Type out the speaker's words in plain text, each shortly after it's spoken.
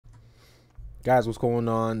Guys, what's going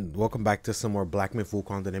on? Welcome back to some more Black Myth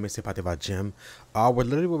Wukong, the name is Gym. We're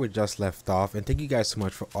literally where we just left off, and thank you guys so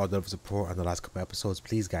much for all the support on the last couple episodes.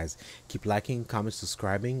 Please, guys, keep liking, commenting,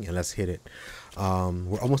 subscribing, and let's hit it.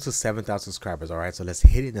 We're almost to 7,000 subscribers, all right? So let's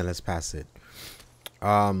hit it and let's pass it.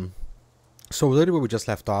 So literally where we just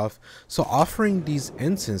left off. So offering these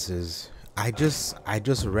incenses, I just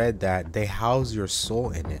read that they house your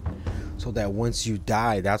soul in it, so that once you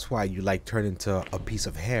die, that's why you like turn into a piece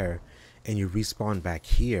of hair. And you respawn back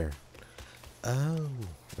here. Oh.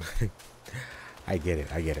 I get it.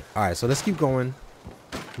 Alright, so let's keep going.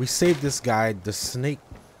 We saved this guy. The snake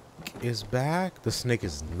is back. The snake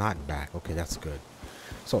is not back. Okay, that's good.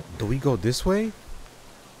 So, do we go this way?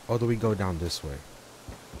 Or do we go down this way?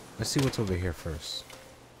 Let's see what's over here first.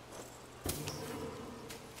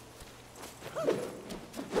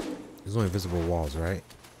 There's no invisible walls, right?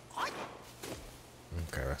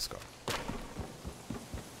 Okay, let's go.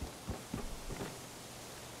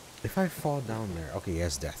 If I fall down there, okay,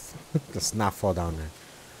 yes, death. Let's not fall down there.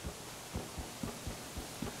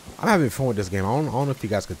 I'm having fun with this game. I don't know if you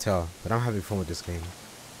guys could tell, but I'm having fun with this game.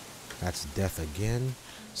 That's death again.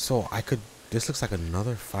 So I could. This looks like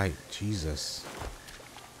another fight. Jesus.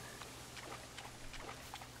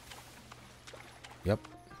 Yep.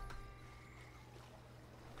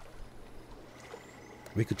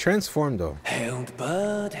 We could transform though. Hailed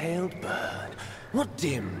bird, what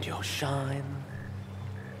dimmed your shine?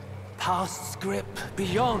 Past's grip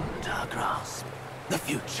beyond our grasp. The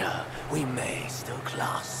future we may still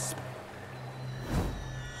clasp.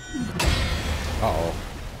 Uh-oh.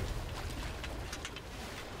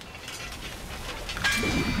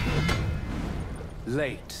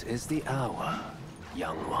 Late is the hour,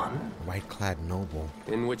 young one, White-clad noble.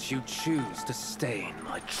 in which you choose to stain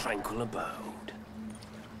my tranquil abode.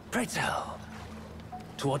 Pray tell,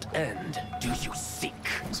 to what end do you seek?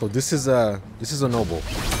 So this is a noble.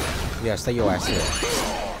 Yeah, stay your ass here.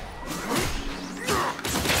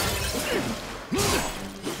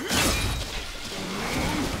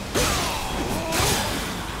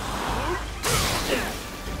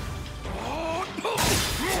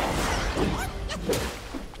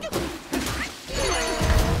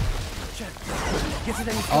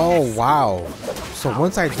 Oh wow. So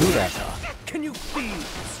once I do that, can you feel?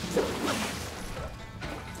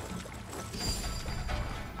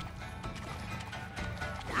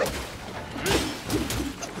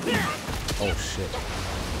 oh shit.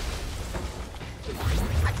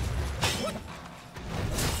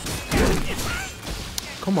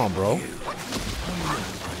 Come on, bro.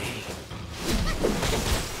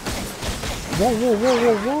 Whoa, whoa, whoa,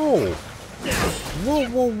 whoa, whoa. Whoa,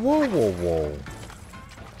 whoa, whoa, whoa, whoa.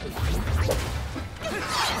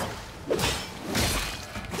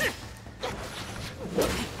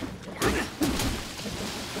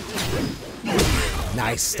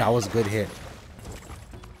 Nice, that was a good hit.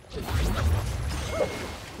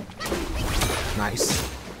 Nice.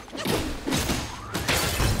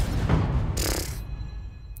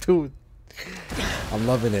 Dude, I'm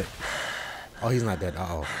loving it. Oh, he's not dead.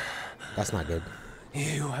 Uh-oh. That's not good.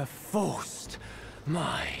 You have forced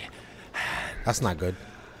my hand. That's not good.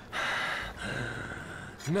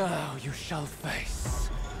 Now you shall face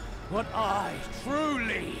what I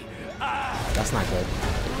truly am. That's not good.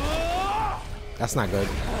 That's not good.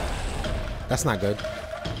 That's not good.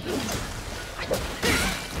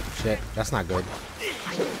 Shit, that's not good.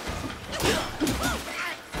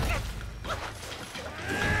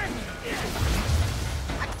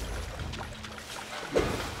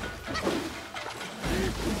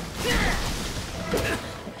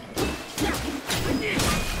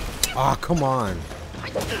 Oh, come on.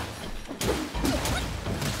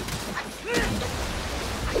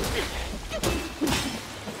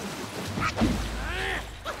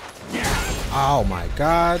 Oh my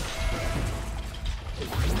god.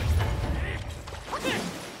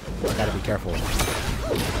 I gotta be careful.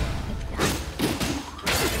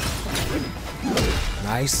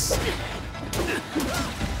 Nice.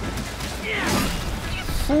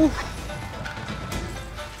 Whew.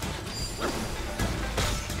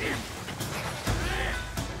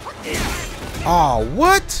 Oh,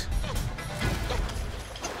 what?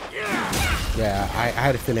 Yeah, I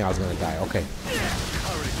had a feeling I was gonna die. Okay.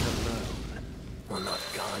 Courage alone will not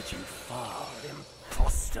guide you far,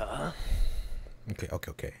 imposter.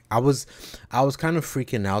 Okay. I was kind of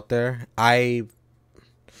freaking out there. I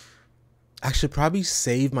should probably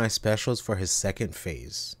save my specials for his second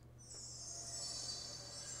phase.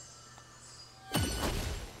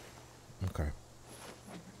 Okay.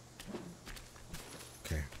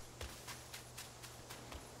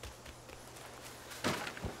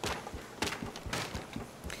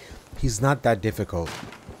 He's not that difficult.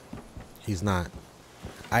 He's not.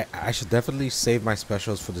 I should definitely save my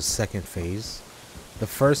specials for the second phase. The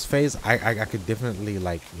first phase, I could definitely,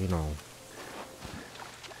 like, you know.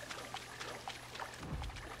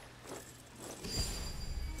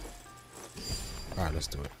 Alright, let's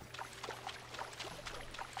do it.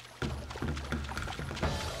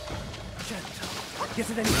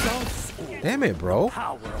 Damn it, bro.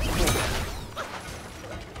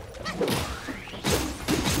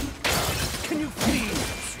 Can you feel?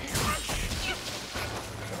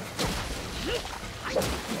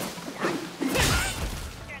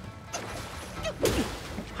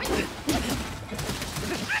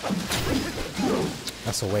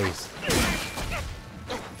 That's a waste.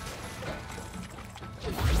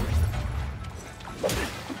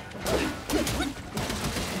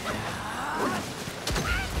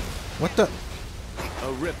 What the?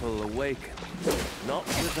 A ripple awakens, not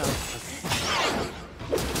without a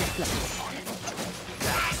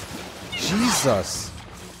Jesus.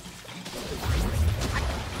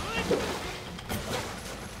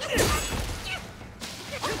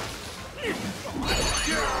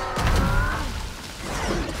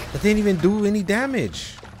 That didn't even do any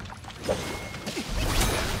damage.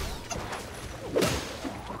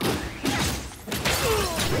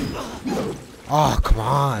 Oh, come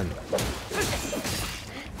on.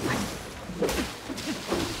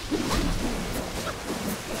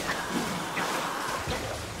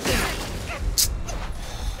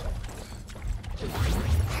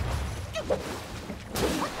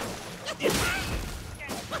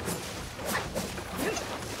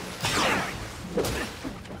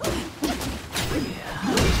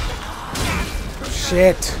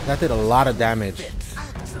 Shit, that did a lot of damage.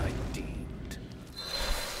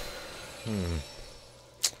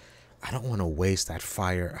 I don't want to waste that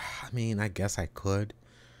fire. I mean, I guess I could.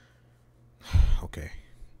 Okay.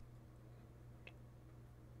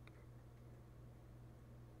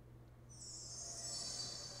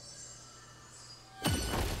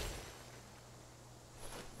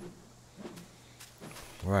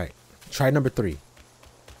 All right. Try number 3.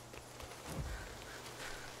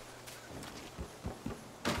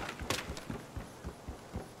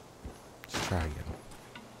 Let's try again.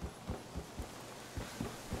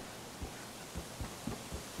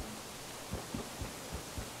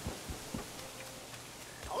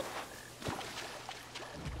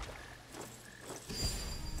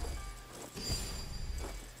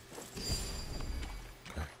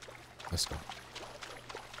 Okay. Let's go.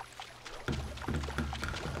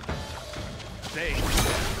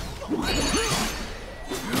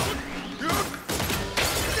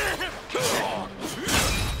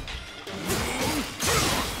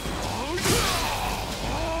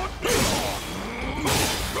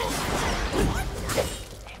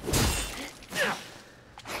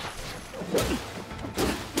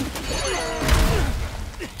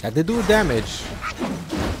 That did do damage.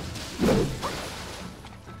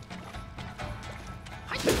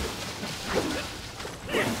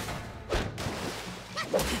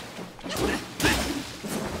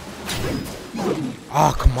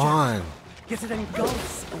 Oh, come on. Yet it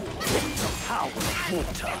engulfs all the power of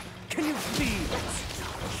water. Can you feel it?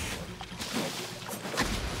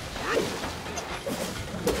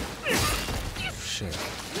 Shit.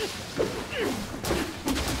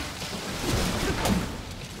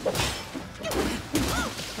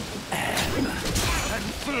 And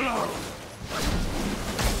flow.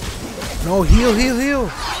 No, heal, heal, heal.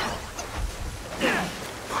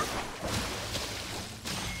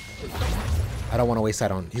 I don't want to waste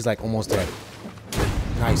that on. He's like almost dead.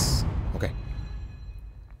 Nice. Okay.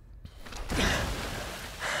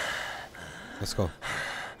 Let's go.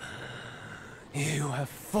 You have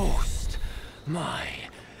forced my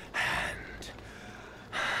hand.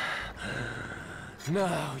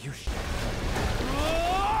 Now you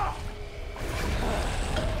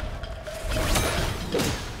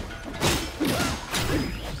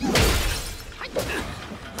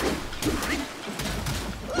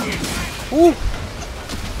Ooh.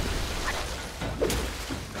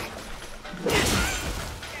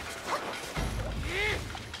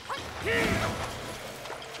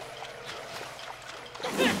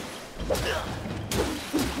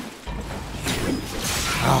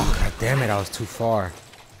 Oh, god damn it, I was too far.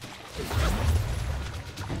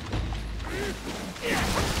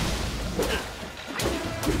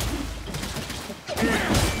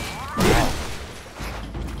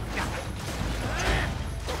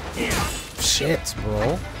 Shit,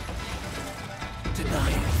 bro.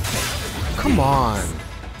 Come on.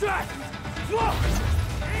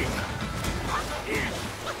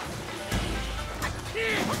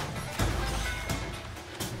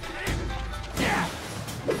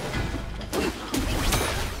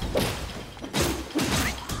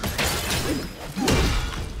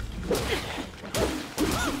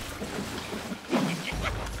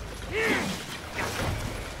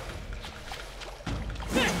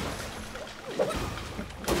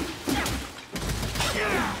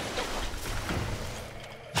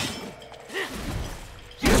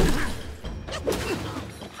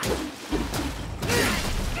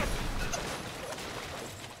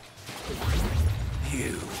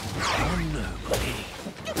 You are nobody.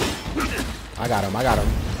 I got him. I got him.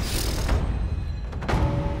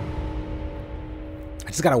 I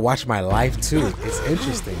just gotta watch my life too. It's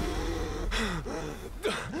interesting.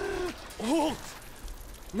 Halt!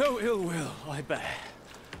 No ill will, I bear.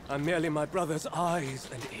 I'm merely my brother's eyes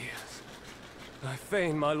and ears. I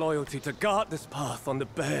feign my loyalty to guard this path on the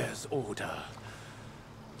bear's order.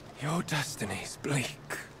 Your destiny's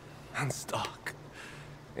bleak and stark.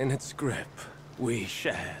 In its grip, we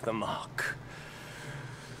share the mark.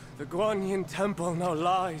 The Guanyin temple now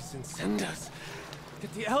lies in cinders,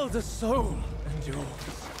 yet the elder soul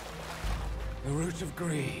endures. The root of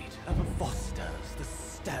greed ever fosters the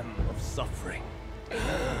stem of suffering.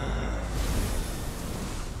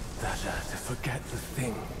 Better to forget the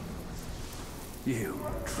thing you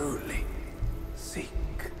truly seek.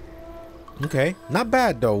 Okay, not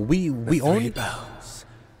bad though. We only bells.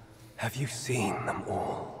 Have you seen them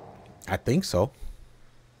all? I think so.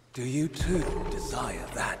 Do you too desire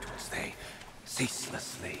that which they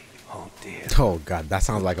ceaselessly hold dear? Oh god, that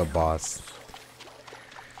sounds like a boss.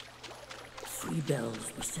 3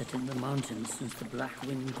 bells were set in the mountains since the Black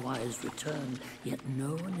Wind Choir's return, yet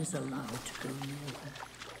no one is allowed to go near them.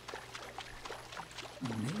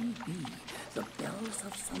 Maybe the bells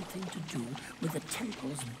have something to do with the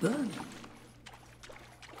temples burning.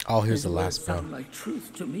 Oh, here's the These last words bell. sound like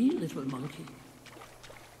truth to me, little monkey.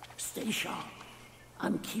 Stay sharp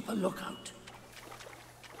and keep a lookout.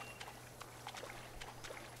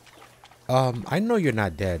 I know you're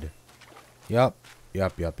not dead. Yup.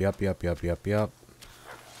 Yup.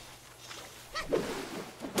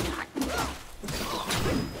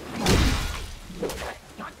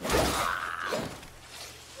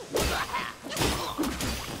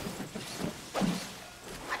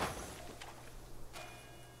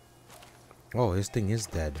 Oh, this thing is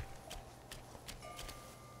dead.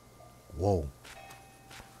 Whoa.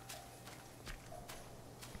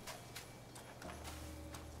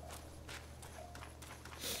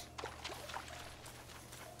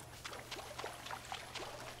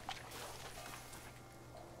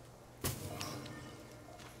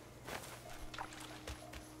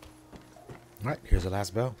 All right, here's the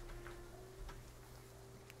last bell.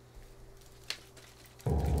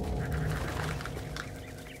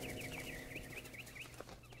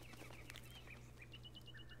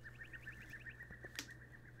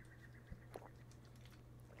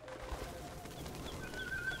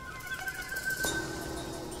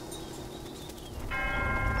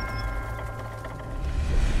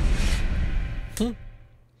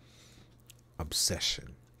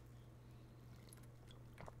 Obsession.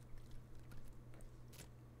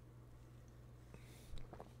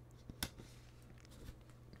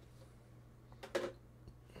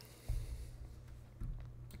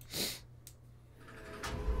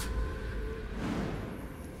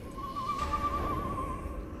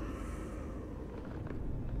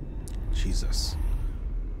 Jesus.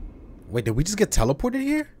 Wait, did we just get teleported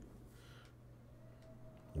here?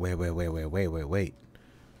 Wait.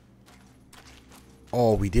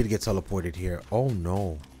 Oh, we did get teleported here. Oh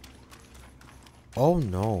no. Oh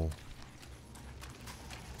no.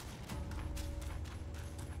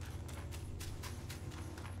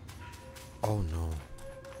 Oh no.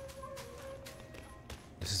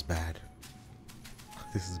 This is bad.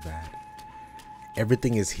 This is bad.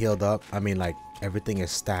 Everything is healed up. I mean, like, everything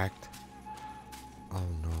is stacked. Oh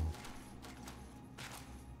no.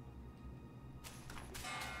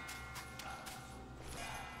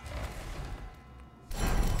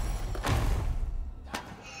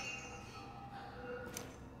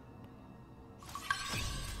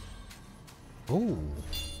 Oh.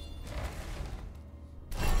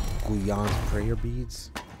 Guyon's prayer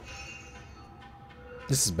beads.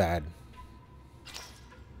 This is bad.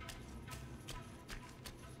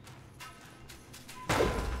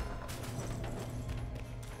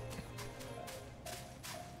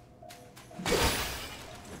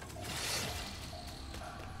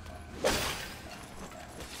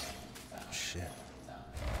 Shit.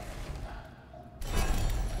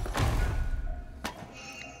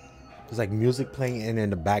 There's like music playing in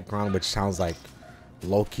the background, which sounds like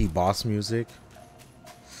low-key boss music.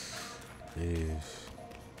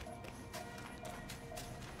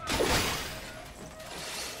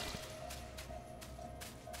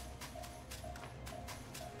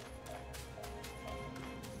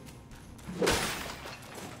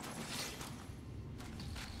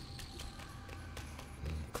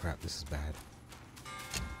 Crap, this is bad.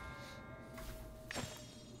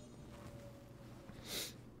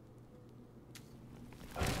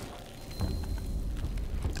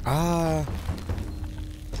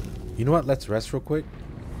 You know what? Let's rest real quick.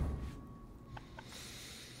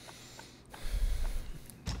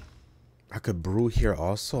 I could brew here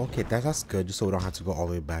also. Okay, that's good. Just so we don't have to go all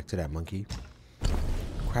the way back to that monkey.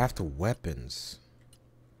 Craft weapons.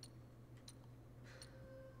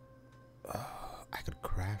 I could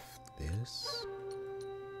craft this.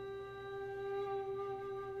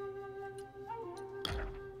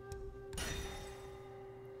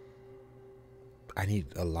 I need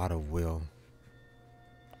a lot of will.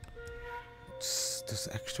 This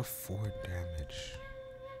extra 4 damage.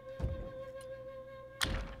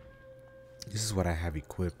 This is what I have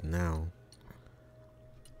equipped now.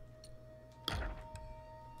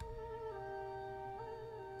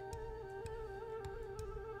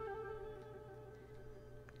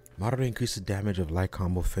 Moderate increase the damage of light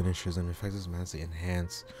combo finishers and effective massively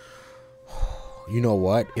enhance. You know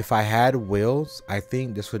what? If I had wills, I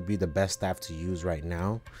think this would be the best staff to use right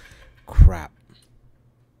now. Crap.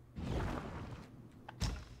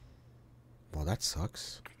 Well, that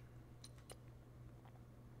sucks.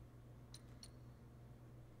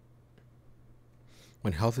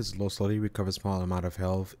 When health is low, slowly recover a small amount of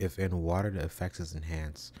health. If in water, the effect is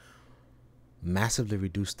enhanced. Massively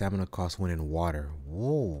reduce stamina cost when in water.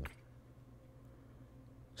 Whoa.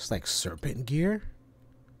 It's like serpent gear?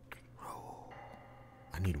 Oh,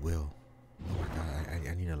 I need will. Oh my god,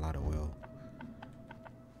 I need a lot of will.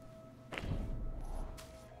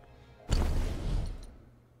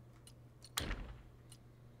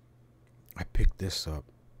 I picked this up.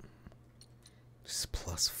 This is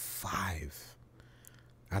 +5.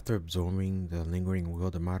 After absorbing the lingering will,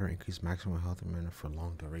 the moderate increase maximum health and mana for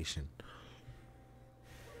long duration.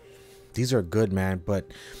 These are good, man,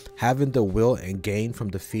 but having the will and gain from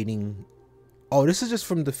defeating... Oh, this is just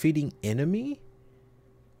from defeating enemy?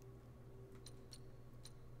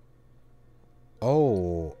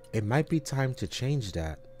 Oh, it might be time to change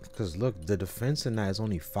that. Because look, the defense in that is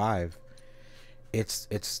only 5. It's...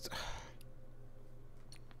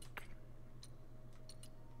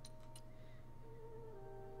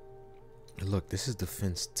 Look, this is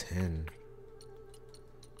defense 10.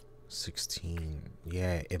 16.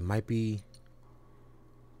 Yeah, it might be...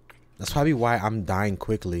 That's probably why I'm dying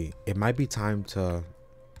quickly. It might be time to...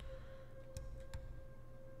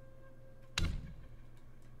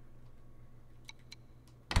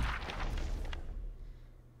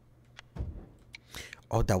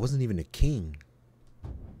 Oh, that wasn't even a king.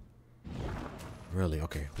 Really?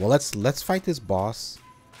 Okay. Well, let's fight this boss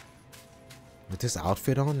with this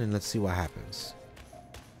outfit on, and let's see what happens.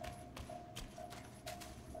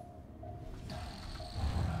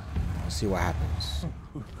 Let's see what happens.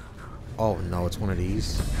 Oh no, it's one of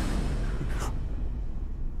these.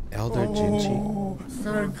 Elder Jinchi. Oh,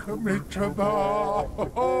 thank Amitabha.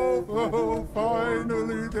 Oh,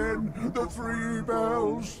 finally then, the 3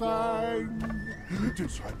 bells sang.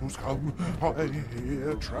 Disciples come, I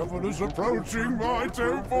hear travelers approaching my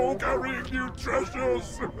temple carrying new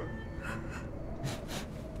treasures.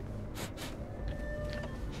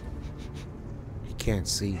 He can't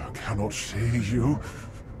see. I cannot see you,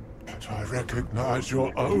 but I recognize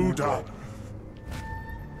your odor.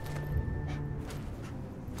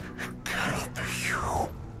 It cannot be you.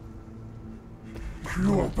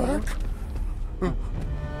 You are back?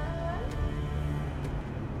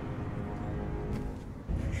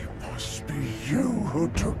 It must be you who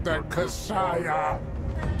took that Kasaya.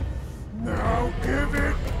 Now give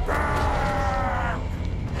it back!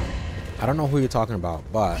 I don't know who you're talking about,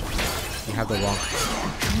 but you have the wrong...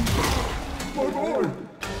 My boy!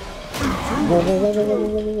 Whoa, whoa, whoa, whoa, whoa,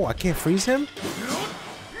 whoa, whoa. I can't freeze him?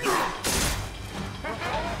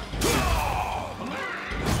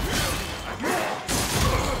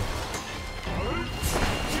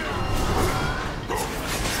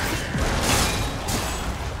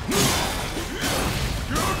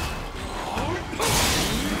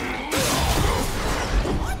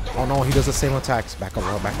 Oh no, he does the same attacks. Back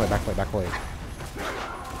away, back away, back away, back away.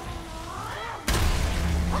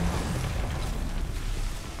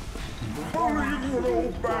 Bullying an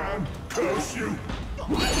old man! Curse you!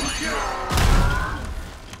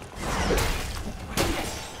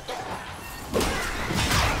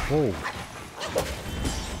 Whoa.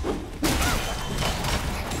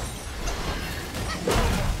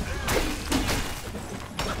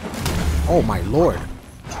 Oh my lord.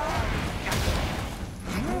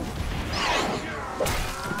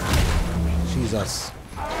 Jesus.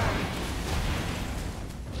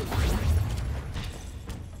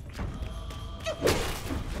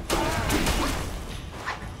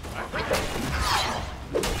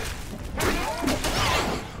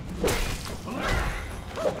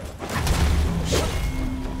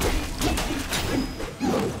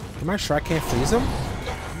 Am I sure I can't freeze him?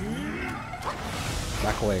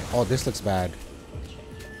 Back away. Oh, this looks bad.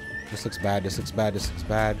 This looks bad. This looks bad. This looks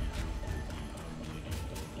bad.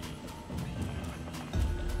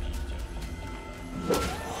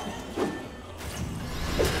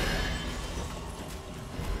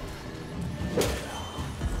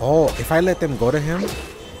 Oh, if I let them go to him,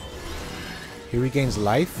 he regains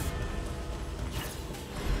life.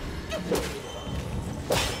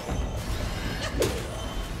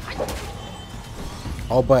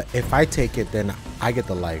 Oh, but if I take it, then I get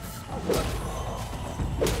the life.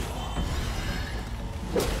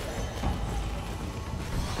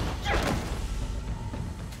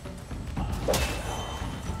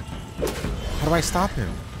 How do I stop him?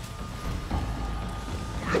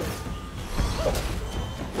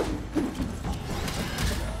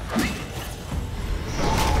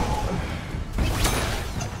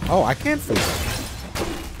 Oh, I can't freeze him.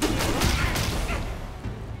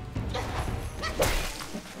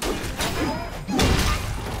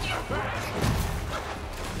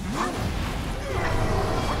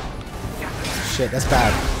 Shit, that's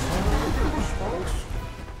bad.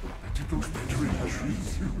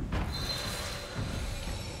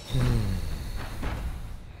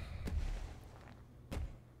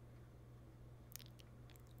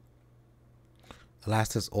 Alas,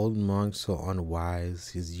 this old monk so unwise.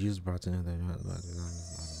 His years brought to another.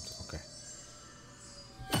 Okay.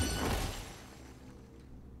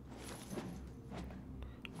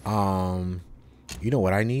 You know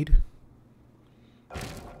what I need?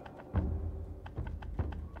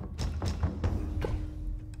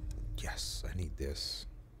 Yes, I need this.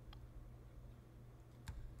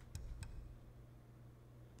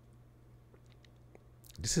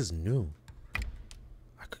 This is new.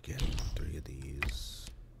 I could get 3 of these.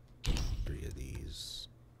 3 of these.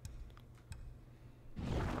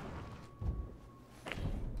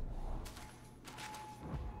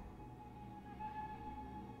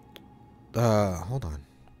 Hold on.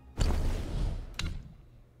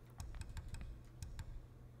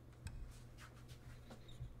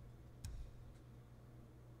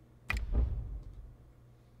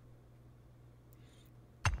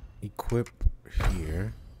 Equip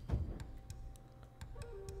here.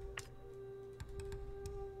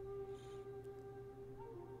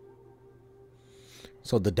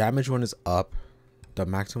 So the damage one is up. The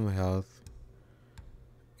maximum health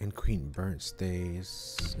and Queen Burnt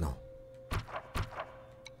stays. No.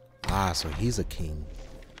 Ah, so he's a king.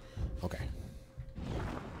 Okay.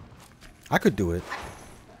 I could do it.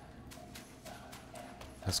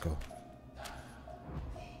 Let's go.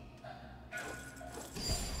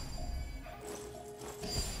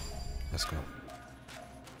 Let's go.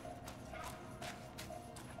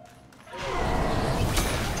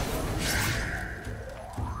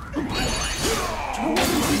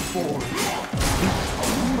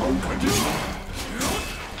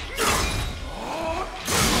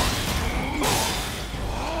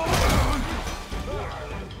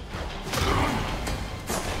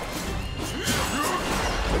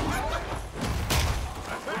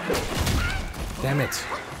 Damn it.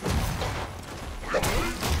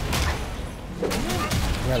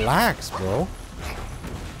 Relax, bro.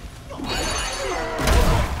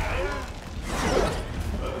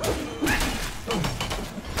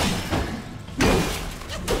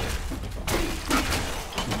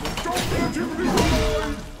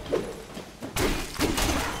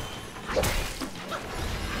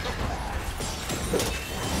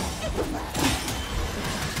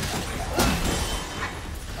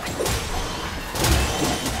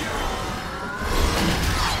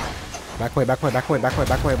 Back away, back away, back away,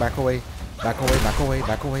 back away, back away, back away, back away,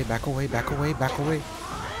 back away, back away, back away, back away, back away.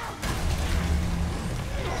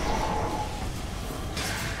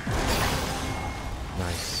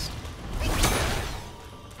 Nice.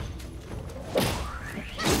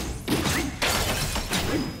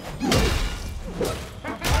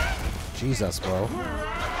 Jesus, bro.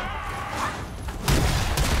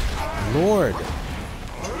 Lord.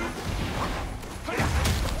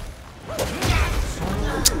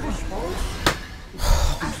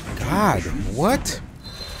 God, what?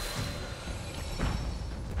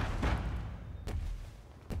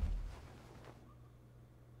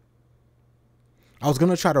 I was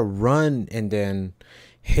gonna try to run and then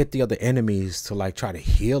hit the other enemies to like try to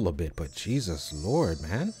heal a bit, but Jesus Lord,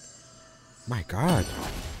 man. My God.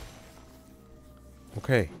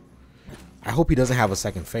 Okay. I hope he doesn't have a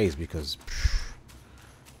second phase because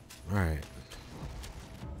alright.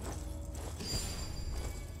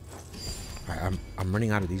 I'm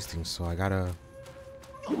running out of these things, so I gotta.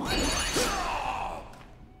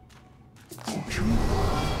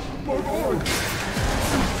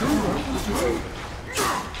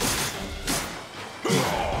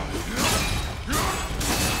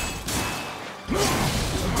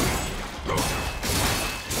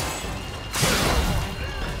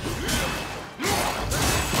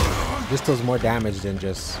 this does more damage than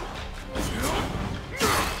just...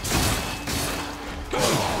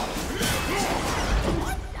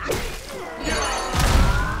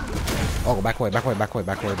 Oh, back away, back away, back away,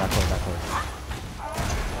 back away, back away, back away.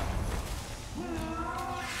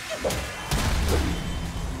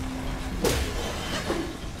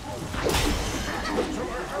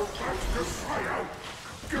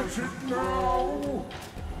 Get it now!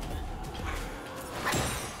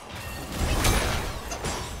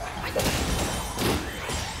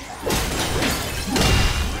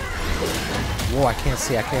 Whoa, I can't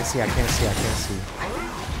see, I can't see, I can't see, I can't see.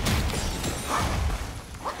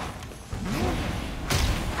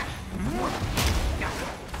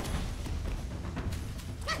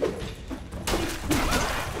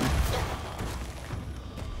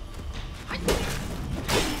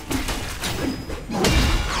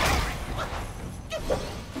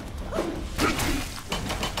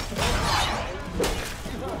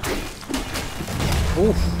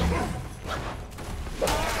 Oof.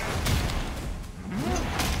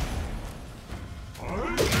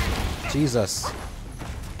 Jesus.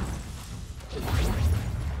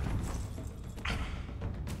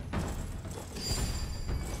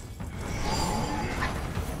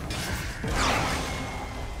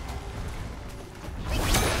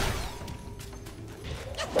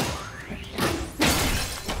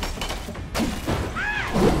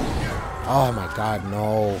 Oh my God,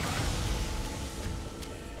 no.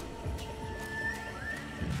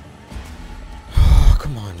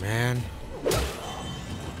 Come on, man.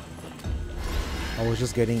 I was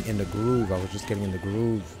just getting in the groove. I was just getting in the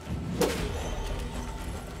groove.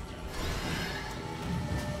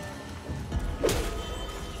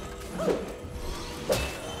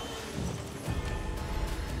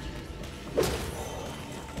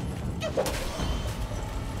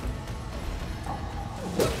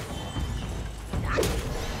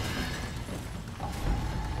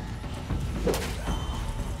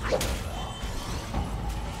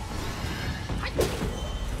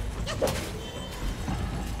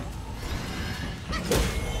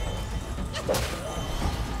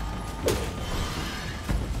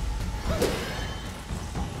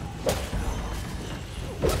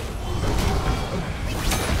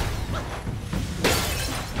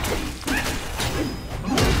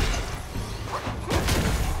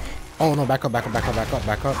 Oh no, back up, back up, back up, back up,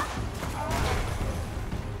 back up.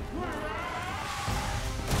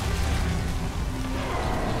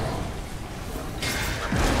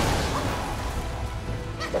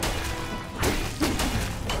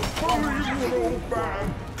 Hurry, you old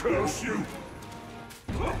man! Curse you!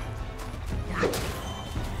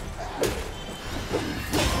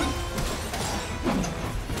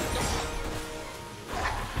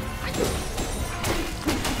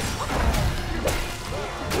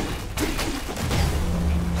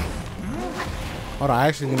 Hold on, I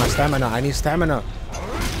actually need my stamina. I need stamina.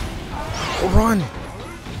 Oh, run!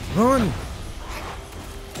 Run!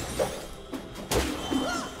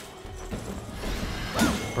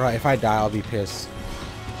 Bro, if I die, I'll be pissed.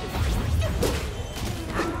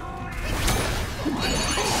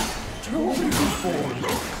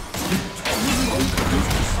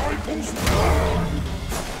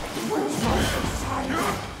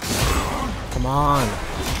 Come on.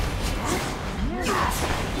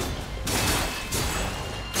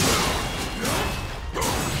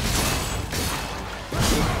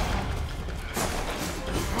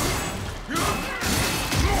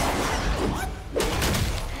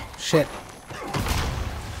 Shit.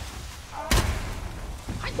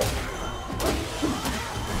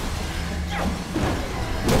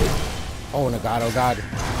 Oh no, God, oh God.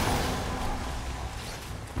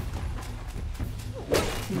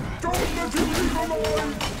 Don't let him leave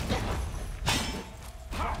alive!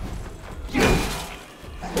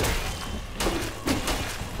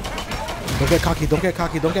 Don't get cocky, don't get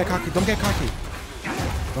cocky, don't get cocky, don't get cocky.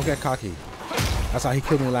 Don't get cocky. That's how he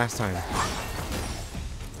killed me last time.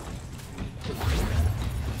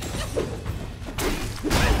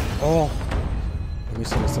 Oh, let me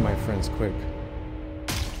send this to my friends quick.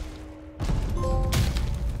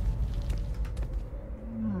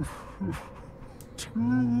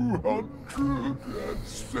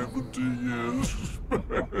 $270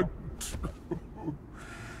 spent.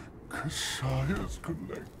 Kasayas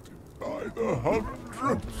collected by the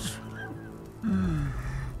hundreds.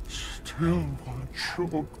 Still one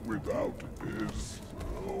short without his.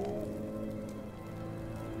 Oh.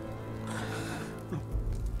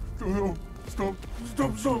 No, stop,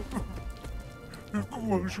 stop, stop.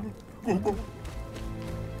 Go.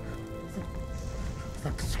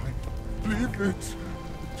 Next time, leave it.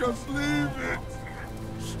 Just leave it.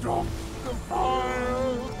 Stop the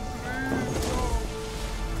fire, please.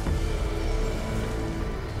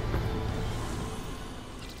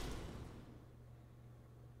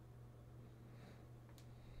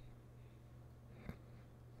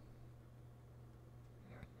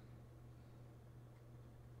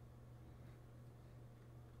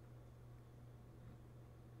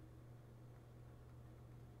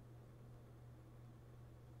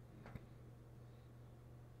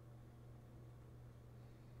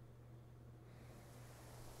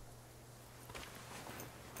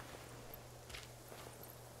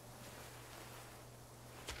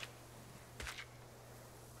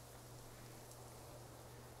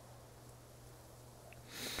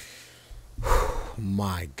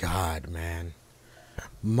 My God, man.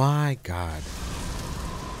 My God.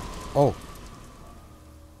 Oh.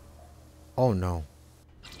 Oh no.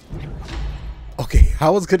 Okay,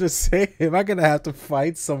 I was gonna say, am I gonna have to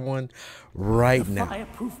fight someone right The now?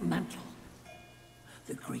 fireproof mantle.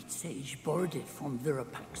 The great sage borrowed it from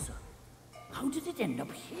Virupaxa. How did it end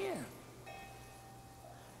up here?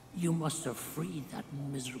 You must have freed that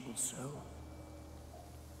miserable soul.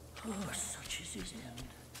 Oh, such is his end.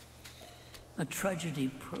 A tragedy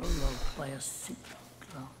prologued by a simple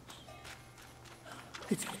glance.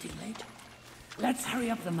 It's getting late. Let's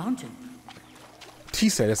hurry up the mountain. He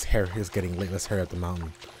said his hair is getting late. Let's hurry up the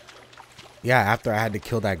mountain. Yeah, after I had to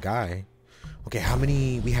kill that guy. Okay, how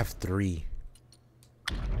many? We have 3.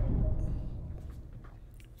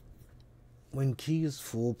 When key is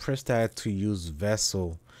full, press tab to use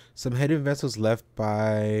vessel. Some hidden vessels left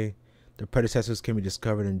by their predecessors can be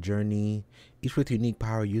discovered in Journey. Each with unique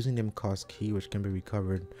power. Using them costs key, which can be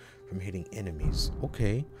recovered from hitting enemies.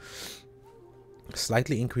 Okay.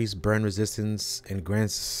 Slightly increased burn resistance and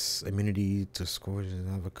grants immunity to scorches and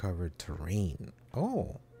uncovered terrain.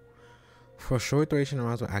 Oh. For a short duration,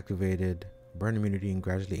 rounds when activated. Burn immunity and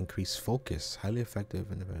gradually increase focus. Highly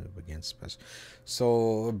effective and effective against special.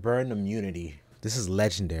 So, burn immunity. This is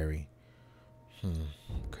legendary.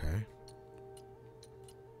 Okay.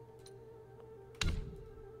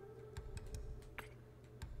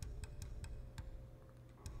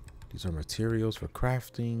 These are materials for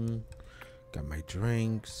crafting. Got my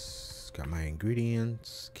drinks. Got my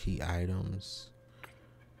ingredients. Key items.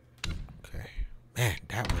 Okay. Man,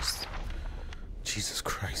 that was... Jesus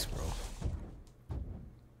Christ, bro.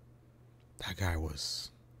 That guy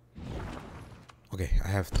was... Okay, I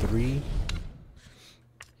have 3.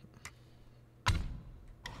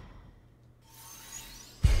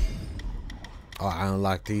 Oh, I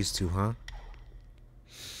unlocked these 2, huh?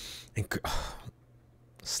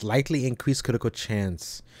 Slightly increased critical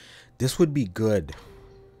chance. This would be good.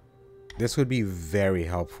 This would be very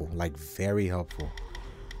helpful. Like, very helpful.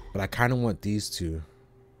 But I kind of want these 2.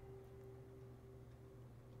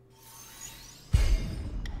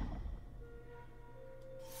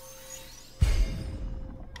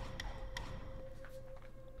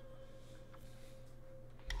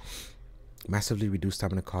 Massively reduced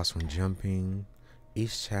stamina cost when jumping.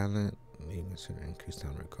 Each challenge leading to an increased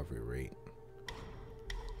stamina recovery rate.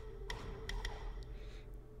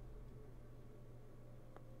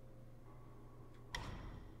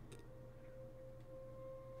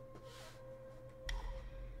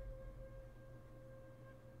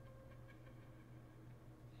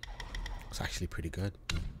 It's actually pretty good.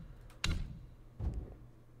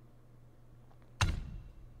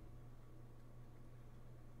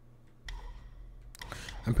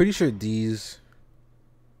 I'm pretty sure these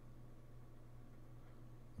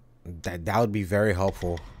that would be very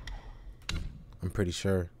helpful. I'm pretty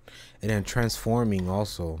sure. And then transforming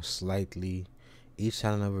also slightly. Each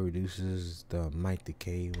talent level reduces the might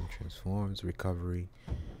decay when transforms. Recovery.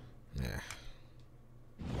 Yeah.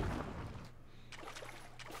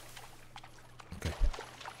 Okay.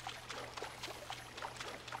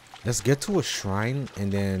 Let's get to a shrine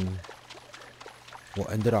and then we'll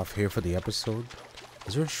end it off here for the episode.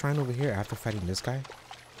 Is there a shrine over here after fighting this guy?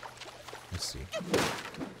 Let's see.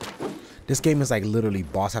 This game is like literally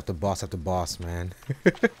boss after boss after boss, man.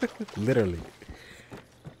 Literally.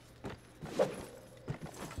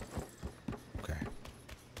 Okay.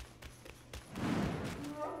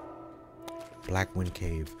 Black Wind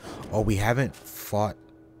Cave. Oh, we haven't fought.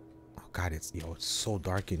 Oh god, it's so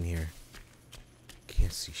dark in here.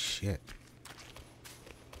 Can't see shit.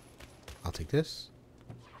 I'll take this.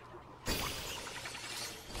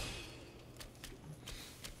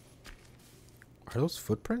 Are those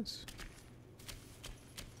footprints?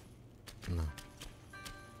 No.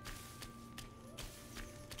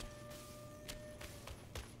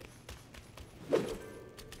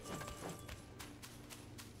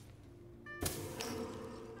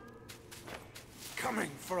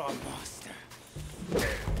 Coming for our master.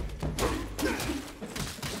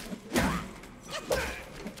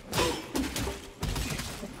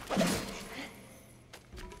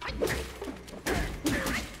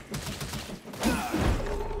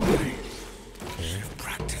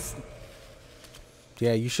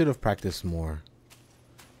 Yeah, you should have practiced more.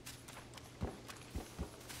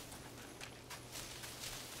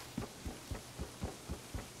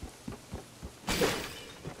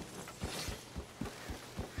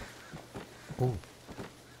 Oh.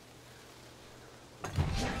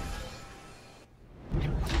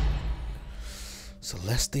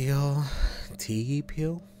 Celestial tea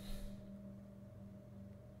peel.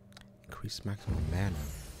 Increase maximum mana.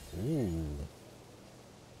 Ooh.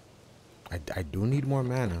 I do need more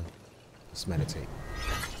mana. Let's meditate.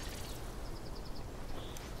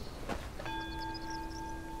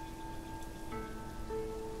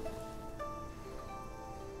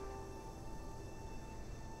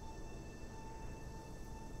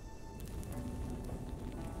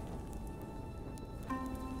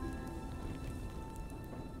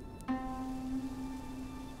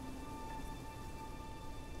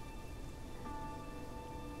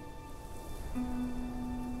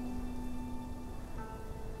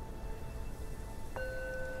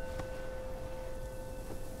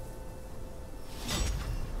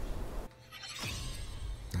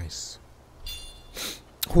 Nice.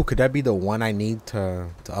 Cool. Could that be the one I need to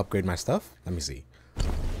upgrade my stuff? Let me see.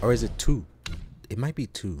 Or is it 2? It might be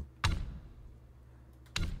 2.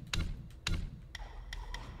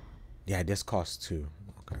 Yeah, this costs 2.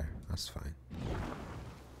 Okay, that's fine.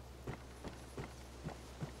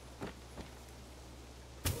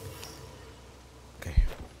 Okay.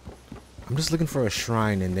 I'm just looking for a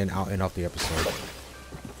shrine and then I'll end off the episode.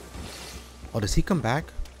 Oh, does he come back?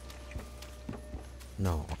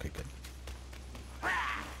 No. Okay, good.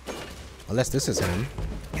 Unless this is him.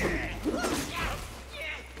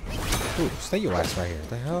 Ooh, stay your ass right here. What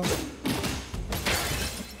the hell?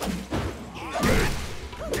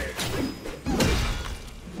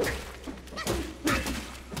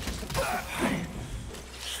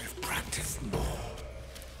 Should practice more.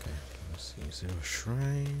 Okay, let's see. Is there a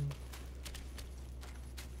shrine?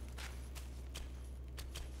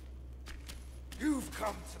 You've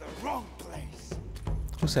come to the wrong place.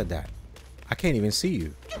 Who said that? I can't even see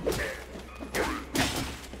you.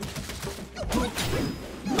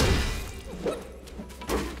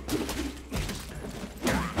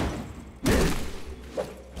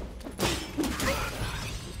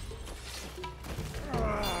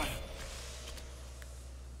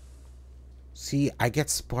 See, I get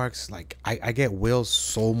sparks, like I get wills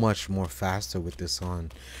so much more faster with this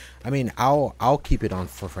on. I mean, I'll keep it on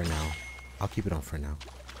for now. I'll keep it on for now.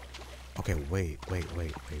 Okay, wait.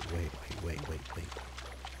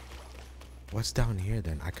 What's down here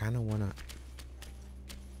then? I kind of wanna.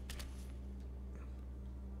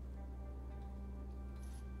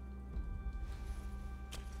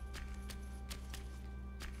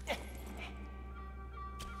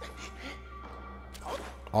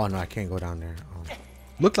 Oh no, I can't go down there.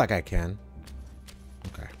 Look like I can.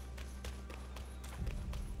 Okay.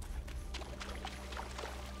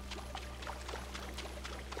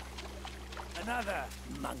 Another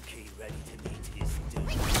monkey ready to meet his doom.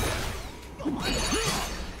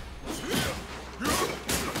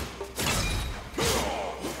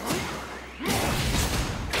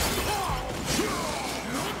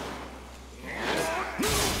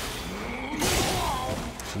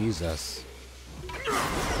 Jesus.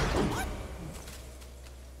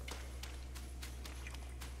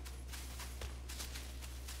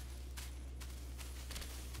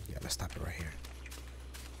 Yeah, let's stop it right here.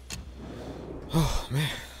 Oh, man.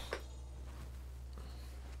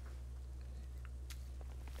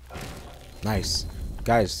 Nice.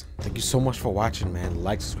 Guys, thank you so much for watching, man.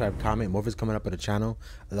 Like, subscribe, comment. More videos coming up on the channel.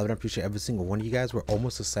 I love and appreciate every single one of you guys. We're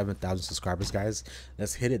almost to 7,000 subscribers, guys.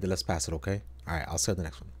 Let's hit it, then let's pass it, okay? All right, I'll see you in the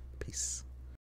next one. Peace.